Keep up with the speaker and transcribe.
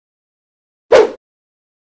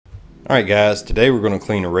Alright guys, today we're going to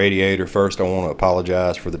clean a radiator. First I want to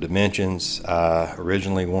apologize for the dimensions. I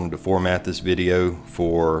originally wanted to format this video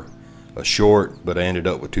for a short, but I ended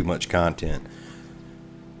up with too much content.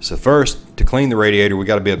 So first, to clean the radiator, we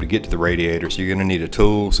got to be able to get to the radiator. So you're going to need a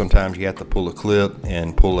tool. Sometimes you have to pull a clip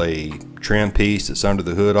and pull a trim piece that's under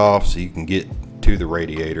the hood off so you can get to the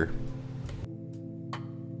radiator.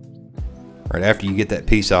 Right after you get that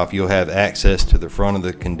piece off, you'll have access to the front of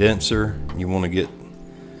the condenser. You want to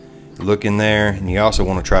look in there, and you also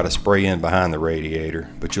want to try to spray in behind the radiator,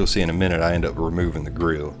 but you'll see in a minute I end up removing the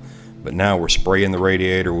grill. But now we're spraying the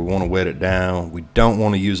radiator. We want to wet it down. We don't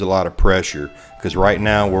want to use a lot of pressure because right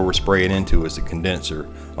now where we're spraying into is the condenser.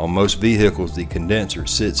 On most vehicles the condenser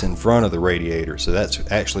sits in front of the radiator, so that's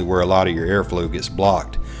actually where a lot of your airflow gets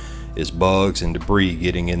blocked, is bugs and debris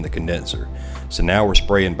getting in the condenser. So now we're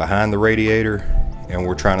spraying behind the radiator and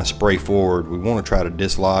we're trying to spray forward. We want to try to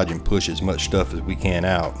dislodge and push as much stuff as we can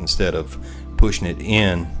out instead of pushing it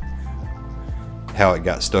in how it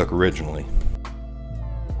got stuck originally.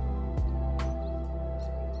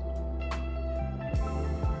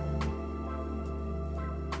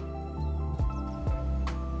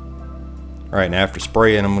 Alright, now after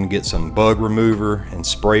spraying, I'm going to get some bug remover and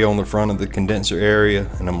spray on the front of the condenser area,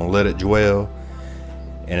 and I'm going to let it dwell.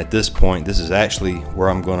 And at this point, this is actually where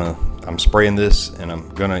I'm spraying this, and I'm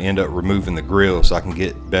going to end up removing the grill so I can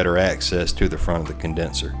get better access to the front of the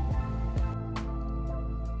condenser.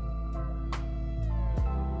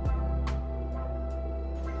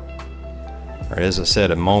 Alright, as I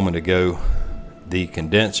said a moment ago, the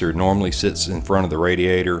condenser normally sits in front of the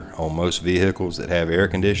radiator on most vehicles that have air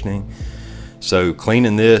conditioning. So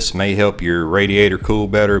cleaning this may help your radiator cool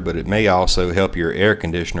better, but it may also help your air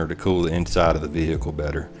conditioner to cool the inside of the vehicle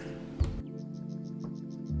better.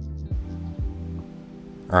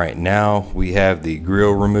 Alright, now we have the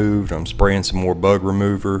grill removed. I'm spraying some more bug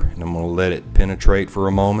remover and I'm going to let it penetrate for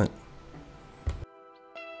a moment.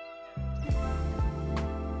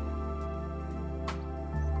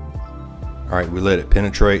 Alright, we let it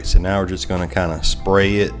penetrate, so now we're just going to kind of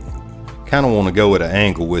spray it. Kind of want to go at an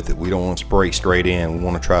angle with it. We don't want to spray straight in. We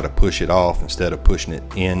want to try to push it off instead of pushing it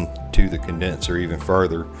into the condenser even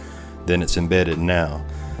further than it's embedded now.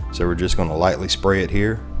 So we're just going to lightly spray it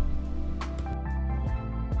here.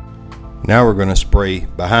 Now we're going to spray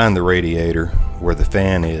behind the radiator where the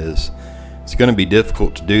fan is. It's going to be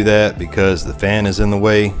difficult to do that because the fan is in the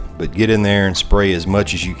way, but get in there and spray as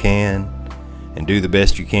much as you can and do the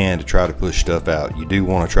best you can to try to push stuff out. You do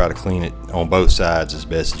want to try to clean it on both sides as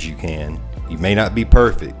best as you can. You may not be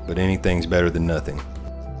perfect, but anything's better than nothing.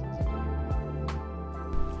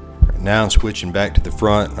 Right, now I'm switching back to the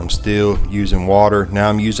front. I'm still using water. Now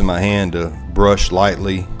I'm using my hand to brush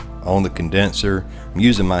lightly on the condenser. I'm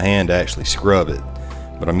using my hand to actually scrub it,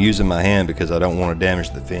 but I'm using my hand because I don't want to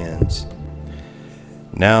damage the fins.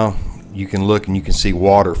 Now you can look and you can see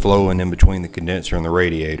water flowing in between the condenser and the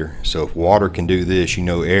radiator. So if water can do this, you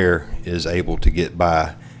know air is able to get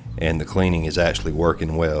by and the cleaning is actually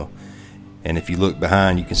working well. And if you look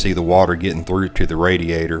behind, you can see the water getting through to the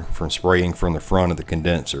radiator from spraying from the front of the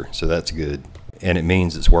condenser. So that's good, and it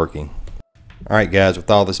means it's working. Alright guys,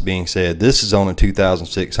 with all this being said, this is on a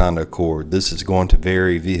 2006 Honda Accord. This is going to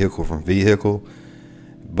vary vehicle from vehicle,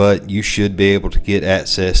 but you should be able to get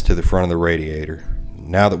access to the front of the radiator.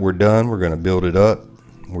 Now that we're done, we're going to build it up.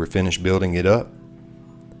 We're finished building it up,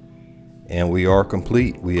 and we are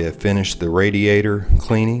complete. We have finished the radiator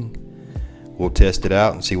cleaning. We'll test it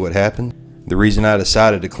out and see what happens. The reason I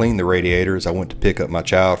decided to clean the radiator is I went to pick up my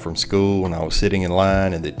child from school and I was sitting in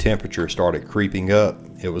line and the temperature started creeping up.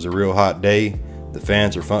 It was a real hot day. The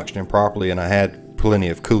fans are functioning properly and I had plenty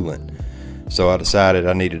of coolant. So I decided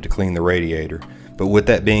I needed to clean the radiator. But with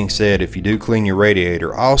that being said, if you do clean your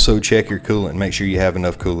radiator, also check your coolant and make sure you have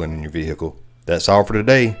enough coolant in your vehicle. That's all for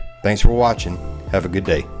today. Thanks for watching. Have a good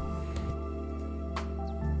day.